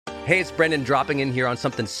Hey, it's Brendan dropping in here on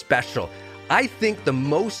something special. I think the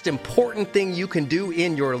most important thing you can do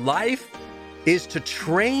in your life is to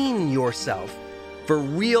train yourself for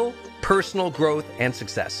real personal growth and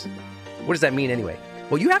success. What does that mean anyway?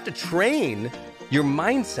 Well, you have to train your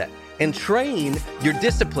mindset and train your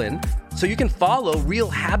discipline so you can follow real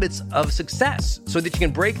habits of success, so that you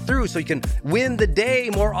can break through, so you can win the day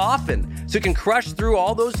more often, so you can crush through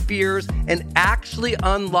all those fears and actually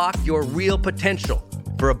unlock your real potential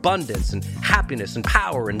for abundance and happiness and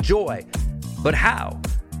power and joy. But how?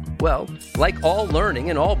 Well, like all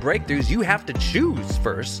learning and all breakthroughs, you have to choose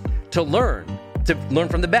first to learn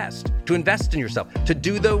from the best, to invest in yourself, to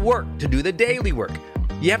do the work, to do the daily work.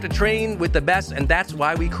 You have to train with the best, and that's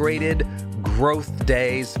why we created Growth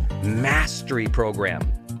Day's Mastery Program.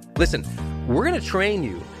 Listen, we're going to train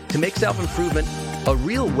you to make self-improvement a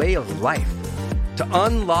real way of life, to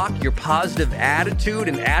unlock your positive attitude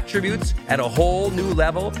and attributes at a whole new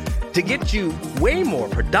level, to get you way more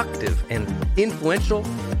productive and influential,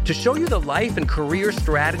 to show you the life and career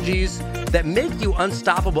strategies that make you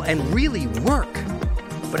unstoppable and really work.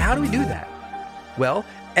 But how do we do that? Well,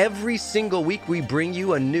 every single week we bring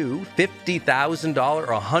you a new $50,000 or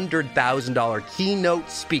 $100,000 keynote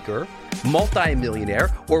speaker, multimillionaire,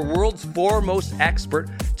 or world's foremost expert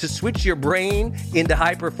to switch your brain into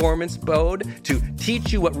high performance mode, to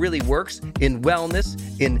teach you what really works in wellness,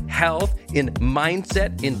 in health, in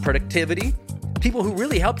mindset, in productivity. People who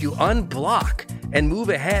really help you unblock and move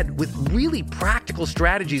ahead with really practical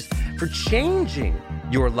strategies for changing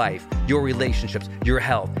your life, your relationships, your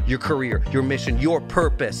health, your career, your mission, your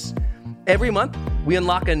purpose. Every month, we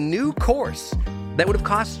unlock a new course that would have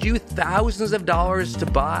cost you thousands of dollars to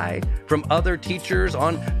buy from other teachers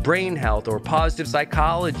on brain health or positive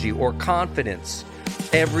psychology or confidence.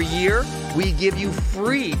 Every year, we give you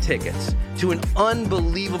free tickets to an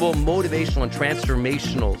unbelievable motivational and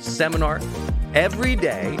transformational seminar. Every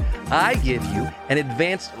day, I give you an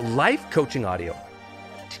advanced life coaching audio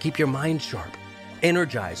to keep your mind sharp,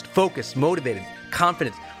 energized, focused, motivated,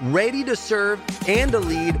 confident, ready to serve and to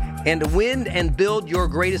lead and to win and build your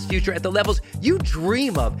greatest future at the levels you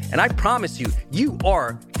dream of. And I promise you, you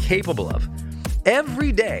are capable of.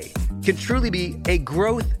 Every day can truly be a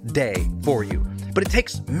growth day for you. But it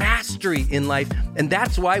takes mastery in life, and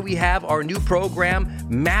that's why we have our new program,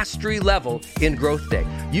 Mastery Level in Growth Day.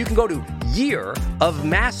 You can go to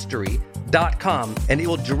yearofmastery.com, and it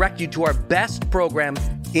will direct you to our best program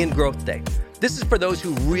in Growth Day. This is for those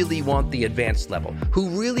who really want the advanced level, who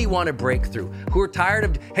really want to break through, who are tired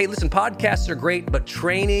of, hey, listen, podcasts are great, but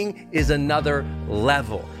training is another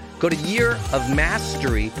level. Go to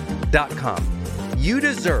yearofmastery.com. You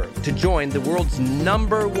deserve to join the world's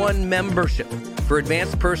 #1 membership for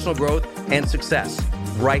advanced personal growth and success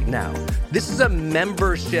right now. This is a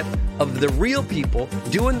membership of the real people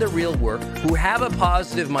doing the real work, who have a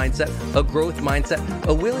positive mindset, a growth mindset,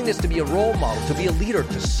 a willingness to be a role model, to be a leader,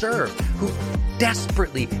 to serve, who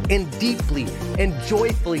desperately and deeply and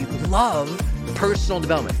joyfully love personal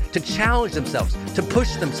development, to challenge themselves, to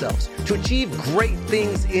push themselves, to achieve great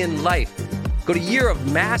things in life. Go to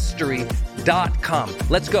yearofmastery.com.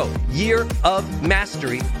 Let's go.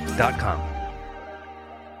 yearofmastery.com.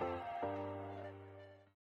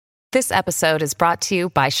 This episode is brought to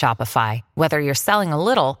you by Shopify. Whether you're selling a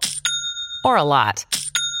little or a lot,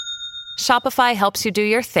 Shopify helps you do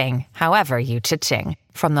your thing, however you cha-ching.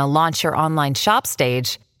 From the launch your online shop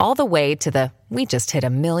stage, all the way to the we just hit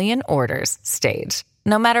 1 million orders stage.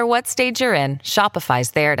 No matter what stage you're in,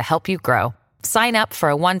 Shopify's there to help you grow. Sign up for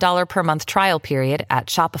a $1 per month trial period at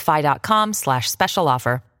shopify.com/special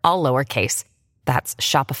offer, all lowercase. That's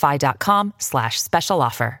shopify.com/special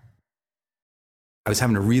offer. I was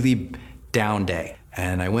having a really down day,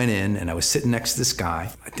 and I went in and I was sitting next to this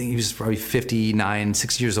guy. I think he was probably 59,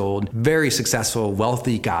 60 years old, very successful,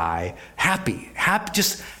 wealthy guy, happy,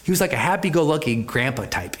 just, he was like a happy-go-lucky grandpa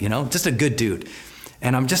type, you know, just a good dude.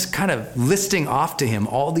 And I'm just kind of listing off to him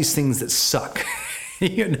all these things that suck,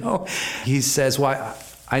 you know? He says, well,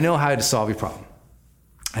 I know how to solve your problem.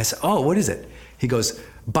 I said, oh, what is it? He goes,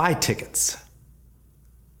 buy tickets.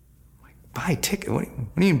 I'm like, buy tickets? What do you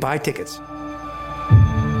mean buy tickets?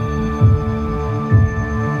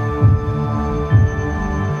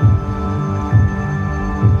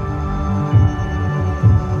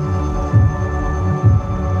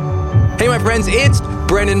 Hey, my friends, it's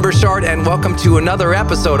Brendon Burchard, and welcome to another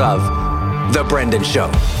episode of The Brendan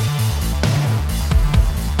Show.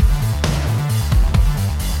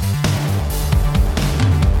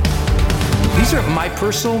 These are my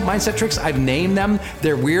personal mindset tricks. I've named them.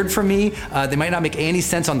 They're weird for me. They might not make any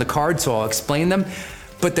sense on the card, so I'll explain them.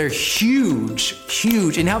 but they're huge,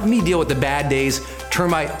 in helping me deal with the bad days, turn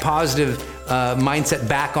my positive mindset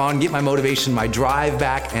back on, get my motivation, my drive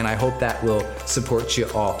back, and I hope that will support you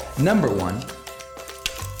all. Number one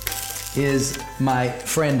is my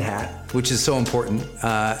friend hat, which is so important.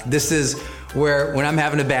 This is where when I'm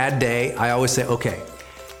having a bad day, I always say, okay,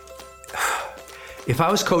 if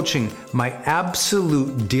I was coaching my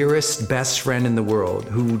absolute dearest best friend in the world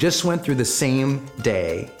who just went through the same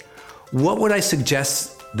day, what would I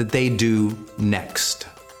suggest that they do next?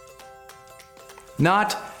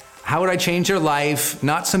 Not how would I change their life,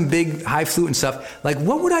 not some big highfalutin stuff. Like,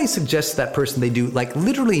 what would I suggest that person they do, like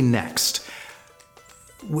literally next?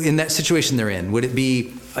 In that situation they're in, would it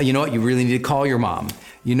be, you know what, you really need to call your mom.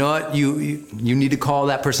 You know what, you need to call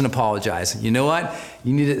that person, apologize. You know what,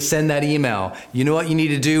 you need to send that email. You know what you need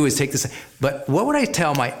to do is take this. But what would I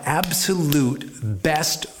tell my absolute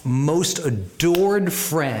best, most adored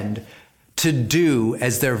friend to do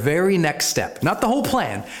as their very next step? Not the whole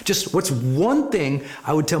plan, just what's one thing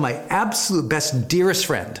I would tell my absolute best, dearest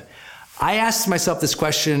friend? I ask myself this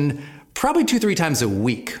question probably 2-3 times a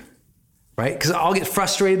week. Right? Because I'll get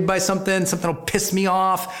frustrated by something will piss me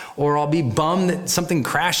off, or I'll be bummed that something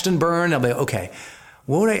crashed and burned. I'll be like, okay,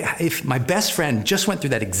 what would if my best friend just went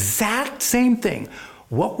through that exact same thing,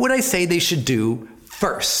 what would I say they should do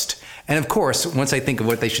first? And of course, once I think of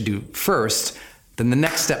what they should do first, then the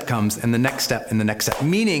next step comes, and the next step, and the next step.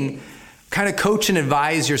 Meaning, kind of coach and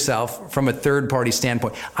advise yourself from a third-party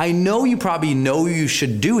standpoint. I know you probably know you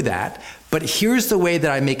should do that, but here's the way that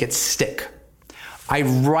I make it stick. I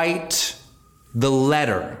write the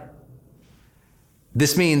letter.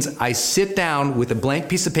 This means I sit down with a blank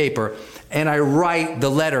piece of paper and I write the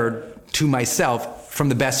letter to myself from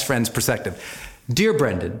the best friend's perspective. Dear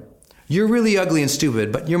Brendan, you're really ugly and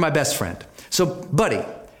stupid, but you're my best friend. So, buddy,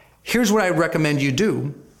 here's what I recommend you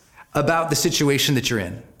do about the situation that you're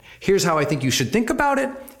in. Here's how I think you should think about it.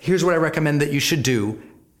 Here's what I recommend that you should do.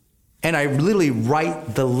 And I literally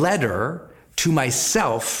write the letter to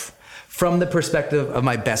myself from the perspective of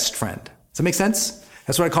my best friend. Does that make sense?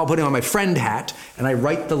 That's what I call putting on my friend hat, and I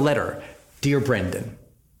write the letter, Dear Brendan.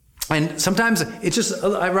 And sometimes it's just,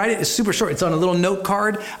 I write it, it's super short. It's on a little note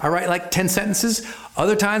card. I write like 10 sentences.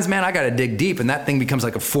 Other times, man, I got to dig deep, and that thing becomes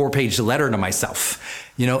like a 4-page letter to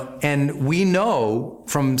myself, you know? And we know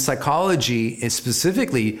from psychology, and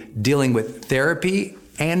specifically dealing with therapy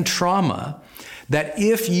and trauma, that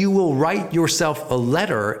if you will write yourself a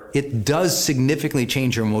letter, it does significantly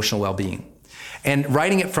change your emotional well-being. And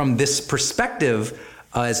writing it from this perspective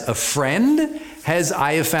as a friend has,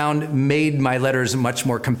 I have found, made my letters much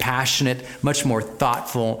more compassionate, much more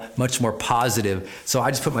thoughtful, much more positive. So I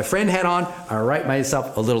just put my friend hat on, I write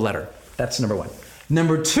myself a little letter. That's number one.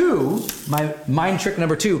 Number two, my mind trick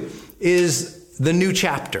number two is the new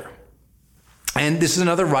chapter. And this is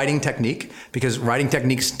another writing technique, because writing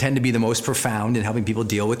techniques tend to be the most profound in helping people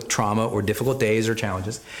deal with trauma or difficult days or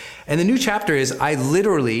challenges. And the new chapter is, I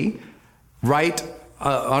literally write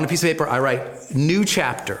on a piece of paper, I write new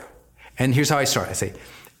chapter. And here's how I start. I say,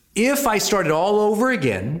 if I started all over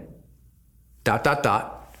again, ...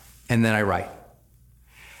 and then I write.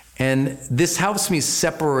 And this helps me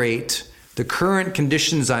separate the current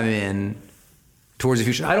conditions I'm in towards the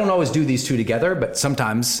future. I don't always do these two together, but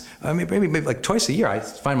sometimes, I mean, maybe like twice a year, I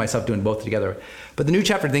find myself doing both together. But the new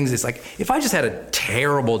chapter things is like, if I just had a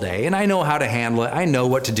terrible day and I know how to handle it, I know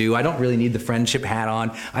what to do, I don't really need the friendship hat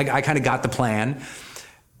on, I kind of got the plan,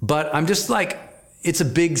 but I'm just like, it's a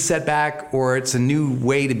big setback or it's a new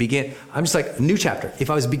way to begin. I'm just like, new chapter.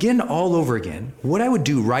 If I was beginning all over again, what I would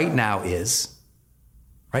do right now is,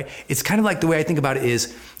 right? It's kind of like the way I think about it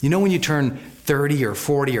is, you know, when you turn 30 or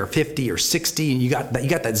 40 or 50 or 60 and you got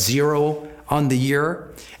that zero on the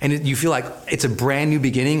year and you feel like it's a brand new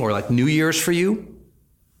beginning or like New Year's for you,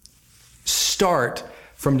 start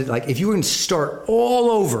from like, if you were going to start all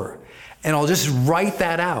over, and I'll just write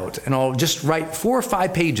that out and I'll just write 4 or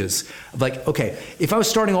 5 pages of like, okay, if I was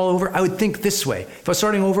starting all over, I would think this way. If I was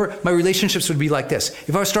starting over, my relationships would be like this.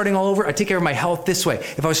 If I was starting all over, I'd take care of my health this way.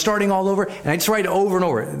 If I was starting all over, and I just write it over and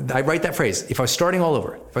over. I write that phrase, if I was starting all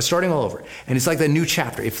over, if I was starting all over. And it's like the new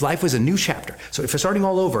chapter. If life was a new chapter. So if I was starting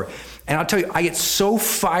all over, and I'll tell you, I get so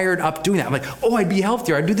fired up doing that. I'm like, oh, I'd be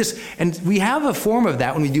healthier, I'd do this. And we have a form of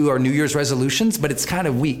that when we do our New Year's resolutions, but it's kind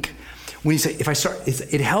of weak. When you say, if I start,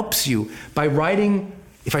 it helps you by writing,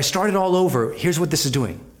 if I started all over, here's what this is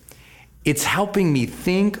doing. It's helping me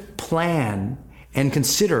think, plan, and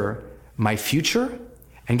consider my future.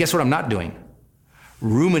 And guess what I'm not doing?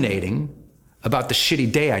 Ruminating about the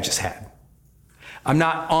shitty day I just had. I'm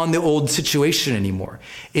not on the old situation anymore.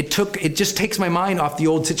 It just takes my mind off the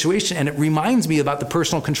old situation, and it reminds me about the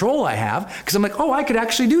personal control I have, because I'm like, oh, I could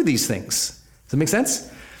actually do these things. Does that make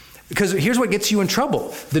sense? Because here's what gets you in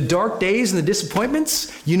trouble. The dark days and the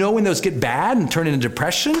disappointments, you know when those get bad and turn into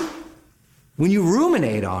depression? When you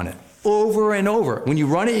ruminate on it over and over, when you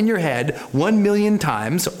run it in your head 1 million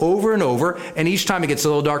times over and over, and each time it gets a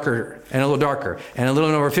little darker and a little darker and a little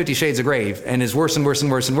over 50 shades of gray, and is worse and worse and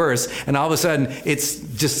worse and worse, and all of a sudden it's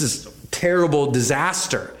just this terrible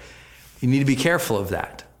disaster. You need to be careful of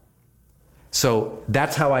that. So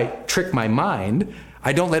that's how I trick my mind.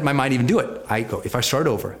 I don't let my mind even do it. I go, if I start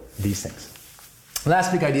over, these things.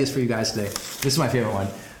 Last big ideas for you guys today. This is my favorite one.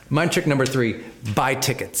 Mind trick number 3, buy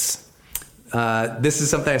tickets. This is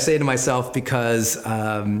something I say to myself because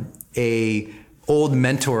a old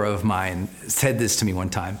mentor of mine said this to me one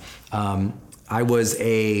time. I was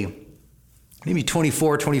a maybe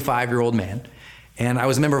 24, 25-year-old man, and I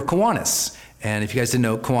was a member of Kiwanis. And if you guys didn't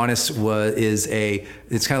know, Kiwanis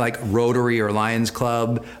it's kind of like Rotary or Lions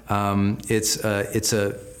Club. It's a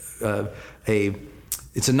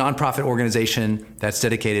nonprofit organization that's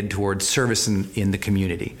dedicated towards service in the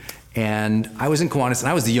community. And I was in Kiwanis, and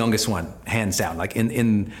I was the youngest one, hands down. Like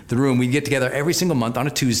in the room, we'd get together every single month on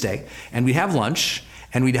a Tuesday, and we'd have lunch,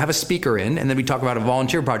 and we'd have a speaker in, and then we'd talk about a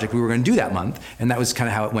volunteer project we were going to do that month. And that was kind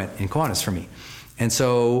of how it went in Kiwanis for me. And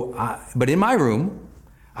so, but in my room,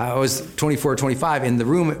 I was 24 or 25, in the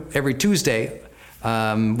room every Tuesday,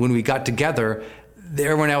 when we got together,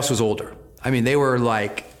 everyone else was older. I mean, they were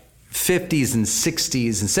like 50s and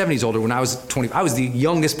 60s and 70s older when I was 20. I was the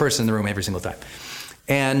youngest person in the room every single time.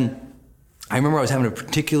 And I remember I was having a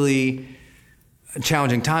particularly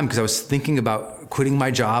challenging time because I was thinking about quitting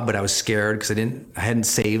my job, but I was scared because I hadn't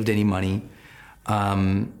saved any money.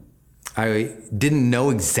 I didn't know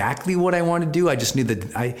exactly what I wanted to do. I just knew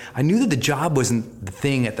that I knew that the job wasn't the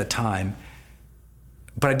thing at the time,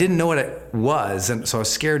 but I didn't know what it was. And so I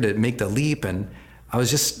was scared to make the leap. And I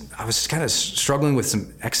was kind of struggling with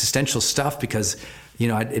some existential stuff because,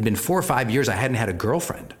 it'd been 4 or 5 years I hadn't had a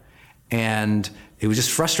girlfriend. And it was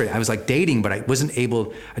just frustrating. I was like dating, but I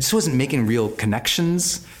just wasn't making real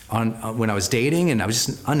connections when I was dating, and I was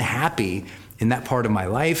just unhappy in that part of my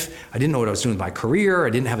life. I didn't know what I was doing with my career.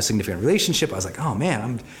 I didn't have a significant relationship. I was like, oh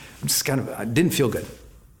man, I didn't feel good.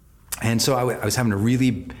 And so I was having a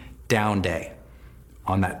really down day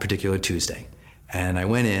on that particular Tuesday. And I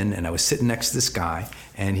went in, and I was sitting next to this guy,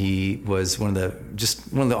 and he was one of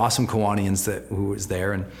the awesome Kiwanians who was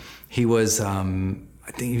there. And he was,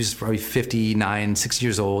 I think he was probably 59, 60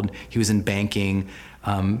 years old. He was in banking,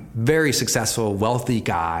 very successful, wealthy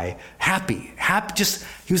guy, happy.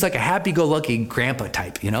 He was like a happy-go-lucky grandpa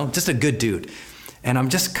type, just a good dude. And I'm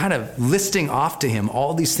just kind of listing off to him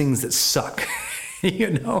all these things that suck,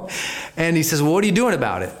 And he says, well, what are you doing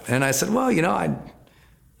about it? And I said, well,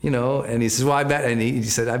 and he says, well, I bet. And he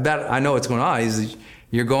said, I bet I know what's going on. He says,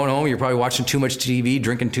 you're going home, you're probably watching too much TV,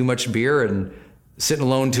 drinking too much beer, and sitting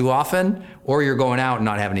alone too often, or you're going out and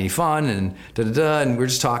not having any fun, and and we're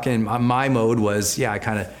just talking. My mode was,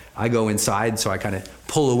 I go inside, so I kind of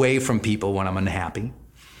pull away from people when I'm unhappy.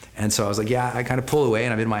 And so I was like, I kind of pull away,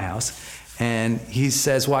 and I'm in my house. And he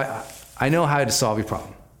says, well, I know how to solve your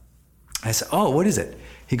problem. I said, oh, what is it?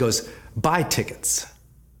 He goes, buy tickets.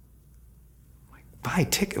 I'm like, buy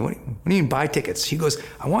tickets? What do you mean buy tickets? He goes,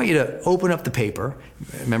 I want you to open up the paper.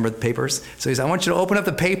 Remember the papers? So he said, I want you to open up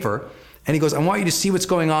the paper. And he goes, I want you to see what's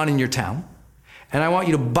going on in your town. And I want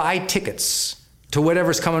you to buy tickets to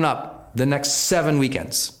whatever's coming up the next 7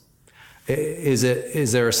 weekends.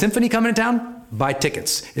 Is there a symphony coming to town? Buy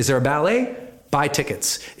tickets. Is there a ballet? Buy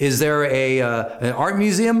tickets. Is there an art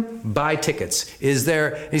museum? Buy tickets. He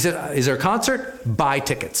said, is there a concert? Buy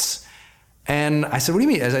tickets. And I said, what do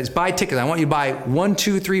you mean? I said, buy tickets. I want you to buy 1,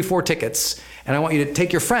 2, 3, 4 tickets. And I want you to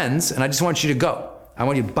take your friends, and I just want you to go. I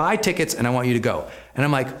want you to buy tickets, and I want you to go. And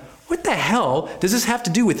I'm like, what the hell does this have to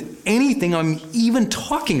do with anything I'm even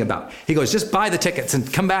talking about? He goes, just buy the tickets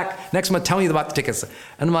and come back next month, tell me about the tickets.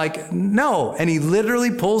 And I'm like, no. And he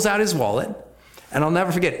literally pulls out his wallet, and I'll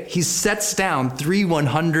never forget it. He sets down 3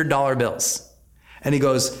 $100 bills. And he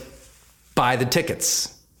goes, buy the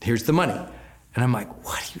tickets. Here's the money. And I'm like,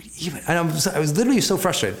 what do you even? And I was literally so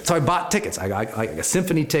frustrated. So I bought tickets. I got like a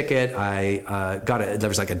symphony ticket. There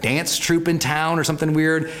was like a dance troupe in town or something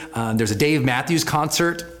weird. There's a Dave Matthews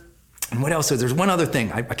concert. And what else? There's one other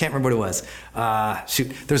thing. I can't remember what it was.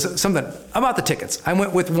 There's something about the tickets. I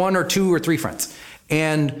went with 1 or 2 or 3 friends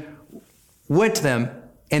and went to them.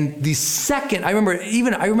 And the second, I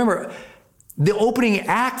remember the opening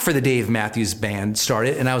act for the Dave Matthews Band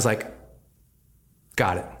started, and I was like,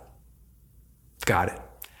 got it.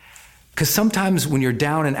 Because sometimes when you're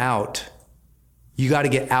down and out, you got to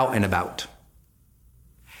get out and about.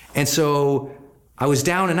 And so I was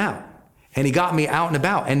down and out, and he got me out and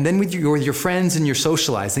about. And then with your friends and you're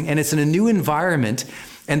socializing, and it's in a new environment,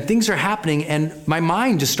 and things are happening, and my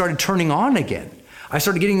mind just started turning on again. I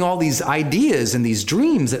started getting all these ideas and these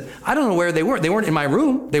dreams that I don't know where they were. They weren't in my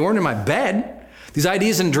room. They weren't in my bed. These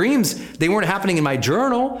ideas and dreams, they weren't happening in my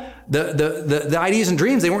journal. The ideas and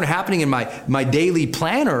dreams, they weren't happening in my daily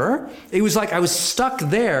planner. It was like I was stuck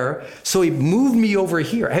there, so he moved me over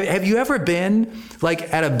here. Have you ever been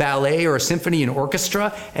like at a ballet or a symphony and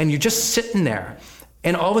orchestra, and you're just sitting there,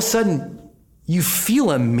 and all of a sudden you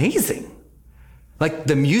feel amazing? Like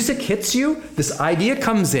the music hits you, this idea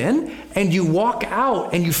comes in, and you walk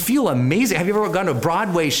out and you feel amazing. Have you ever gone to a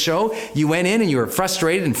Broadway show? You went in and you were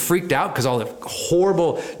frustrated and freaked out because all the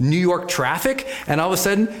horrible New York traffic, and all of a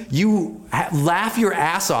sudden you laugh your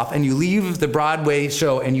ass off and you leave the Broadway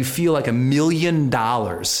show and you feel like $1 million.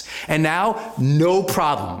 And now no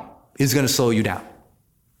problem is going to slow you down.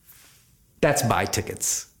 That's buy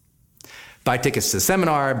tickets. Buy tickets to the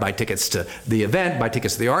seminar, buy tickets to the event, buy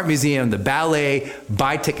tickets to the art museum, the ballet,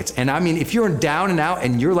 buy tickets. And I mean, if you're down and out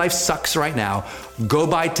and your life sucks right now, go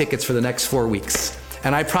buy tickets for the next 4 weeks.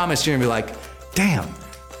 And I promise you're gonna be like, damn,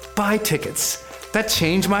 buy tickets. That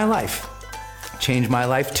changed my life. Changed my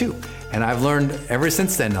life too. And I've learned ever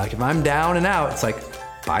since then, like if I'm down and out, it's like,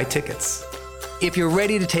 buy tickets. If you're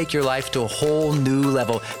ready to take your life to a whole new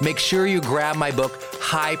level, make sure you grab my book,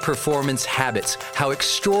 High Performance Habits, How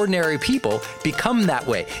Extraordinary People Become That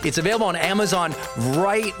Way. It's available on Amazon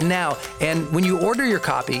right now. And when you order your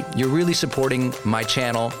copy, you're really supporting my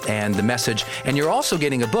channel and the message. And you're also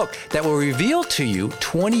getting a book that will reveal to you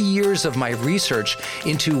 20 years of my research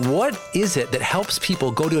into what is it that helps people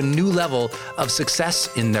go to a new level of success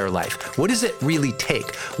in their life. What does it really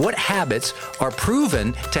take? What habits are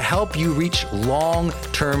proven to help you reach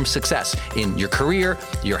long-term success in your career,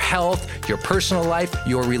 your health, your personal life,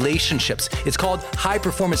 your relationships? It's called High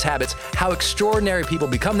Performance Habits, How Extraordinary People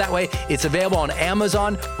Become That Way. It's available on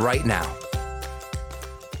Amazon right now.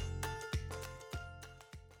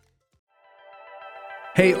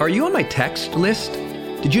 Hey, are you on my text list?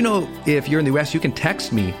 Did you know if you're in the US, you can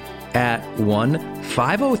text me at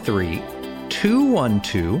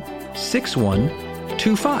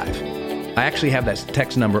 1-503-212-6125. I actually have that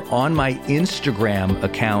text number on my Instagram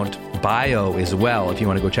account bio as well, if you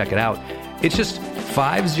want to go check it out. It's just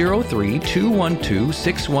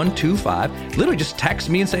 503-212-6125. Literally just text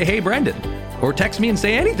me and say, hey, Brendan. Or text me and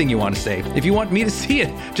say anything you want to say. If you want me to see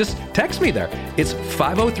it, just text me there. It's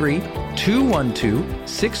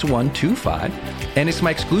 503-212-6125. And it's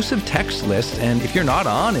my exclusive text list. And if you're not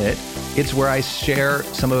on it, it's where I share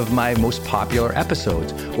some of my most popular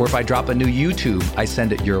episodes. Or if I drop a new YouTube, I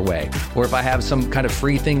send it your way. Or if I have some kind of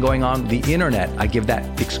free thing going on the internet, I give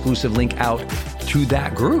that exclusive link out to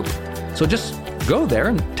that group. So just go there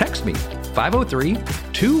and text me,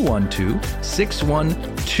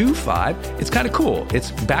 503-212-6125. It's kind of cool.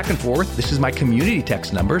 It's back and forth. This is my community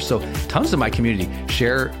text number. So tons of my community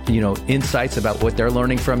share, insights about what they're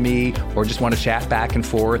learning from me, or just want to chat back and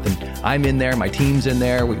forth. And I'm in there, my team's in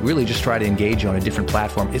there. We really just try to engage you on a different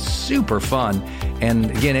platform. It's super fun.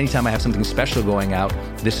 And again, anytime I have something special going out,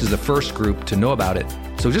 this is the first group to know about it.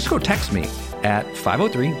 So just go text me at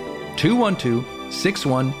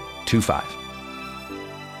 503-212-6125.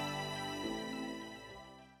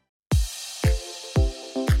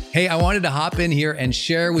 Hey, I wanted to hop in here and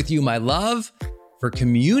share with you my love for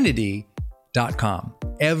Community.com.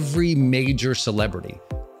 Every major celebrity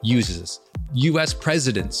uses this. US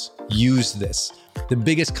presidents use this. The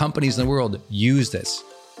biggest companies in the world use this.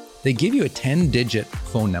 They give you a 10-digit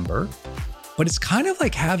phone number, but it's kind of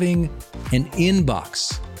like having an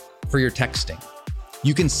inbox for your texting.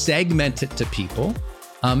 You can segment it to people,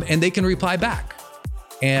 and they can reply back.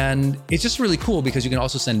 And it's just really cool because you can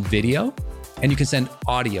also send video and you can send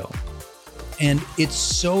audio. And it's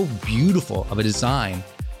so beautiful of a design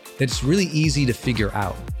that it's really easy to figure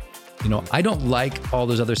out. I don't like all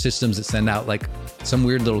those other systems that send out like some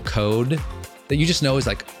weird little code that you just know is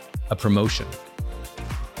like a promotion.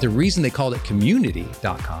 The reason they called it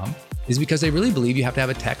Community.com is because they really believe you have to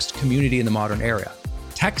have a text community in the modern era.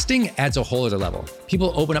 Texting adds a whole other level.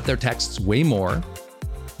 People open up their texts way more.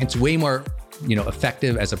 It's way more,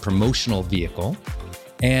 effective as a promotional vehicle.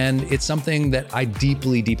 And it's something that I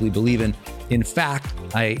deeply, deeply believe in. In fact,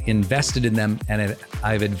 I invested in them and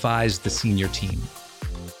I've advised the senior team.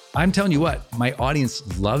 I'm telling you what, my audience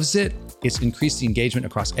loves it. It's increased the engagement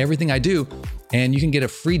across everything I do. And you can get a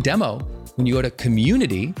free demo when you go to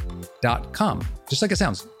Community.com. Just like it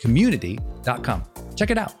sounds, Community.com.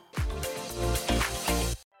 Check it out.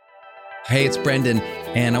 Hey, it's Brendan,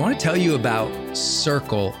 and I want to tell you about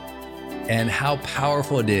Circle and how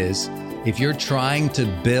powerful it is if you're trying to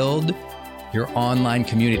build your online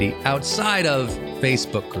community outside of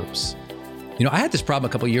Facebook groups. You know, I had this problem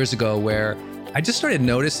a couple of years ago where I just started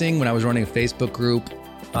noticing when I was running a Facebook group,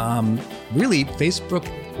 really Facebook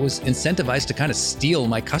was incentivized to kind of steal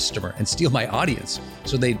my customer and steal my audience.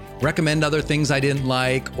 So they'd recommend other things I didn't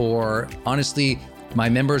like, or honestly, my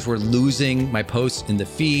members were losing my posts in the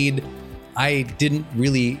feed. I didn't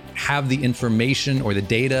really have the information or the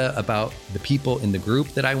data about the people in the group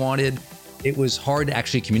that I wanted. It was hard to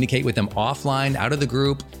actually communicate with them offline, out of the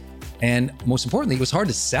group. And most importantly, it was hard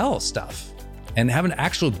to sell stuff and have an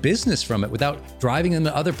actual business from it without driving them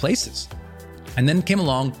to other places. And then came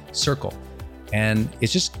along Circle. And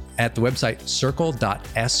it's just at the website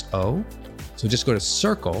circle.so. So just go to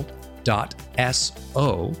circle.so.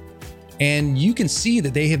 And you can see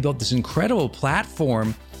that they have built this incredible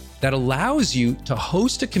platform that allows you to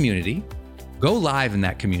host a community, go live in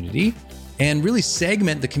that community, and really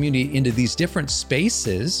segment the community into these different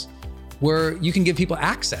spaces where you can give people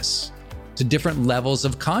access to different levels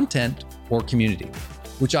of content or community,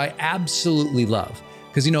 which I absolutely love.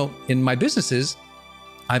 Because, you know, in my businesses,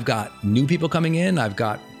 I've got new people coming in, I've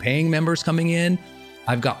got paying members coming in,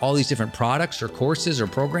 I've got all these different products or courses or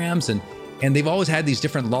programs, and they've always had these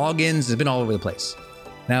different logins. It's been all over the place.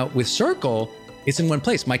 Now with Circle, it's in one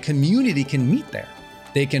place. My community can meet there.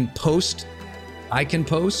 They can post, I can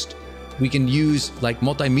post. We can use like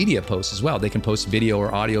multimedia posts as well. They can post video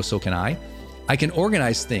or audio, so can I. I can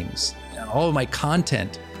organize things, all of my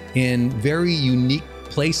content in very unique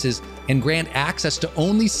places and grant access to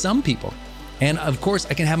only some people. And of course,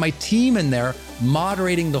 I can have my team in there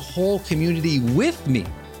moderating the whole community with me.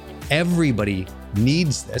 Everybody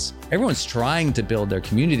needs this. Everyone's trying to build their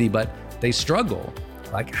community, but they struggle.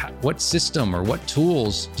 Like, what system or what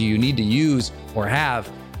tools do you need to use or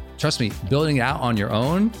have? Trust me, building it out on your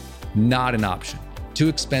own, not an option. Too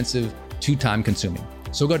expensive, too time consuming.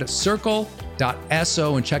 So go to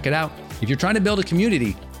circle.so and check it out. If you're trying to build a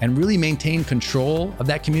community and really maintain control of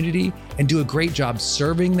that community and do a great job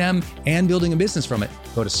serving them and building a business from it,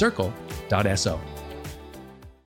 go to circle.so.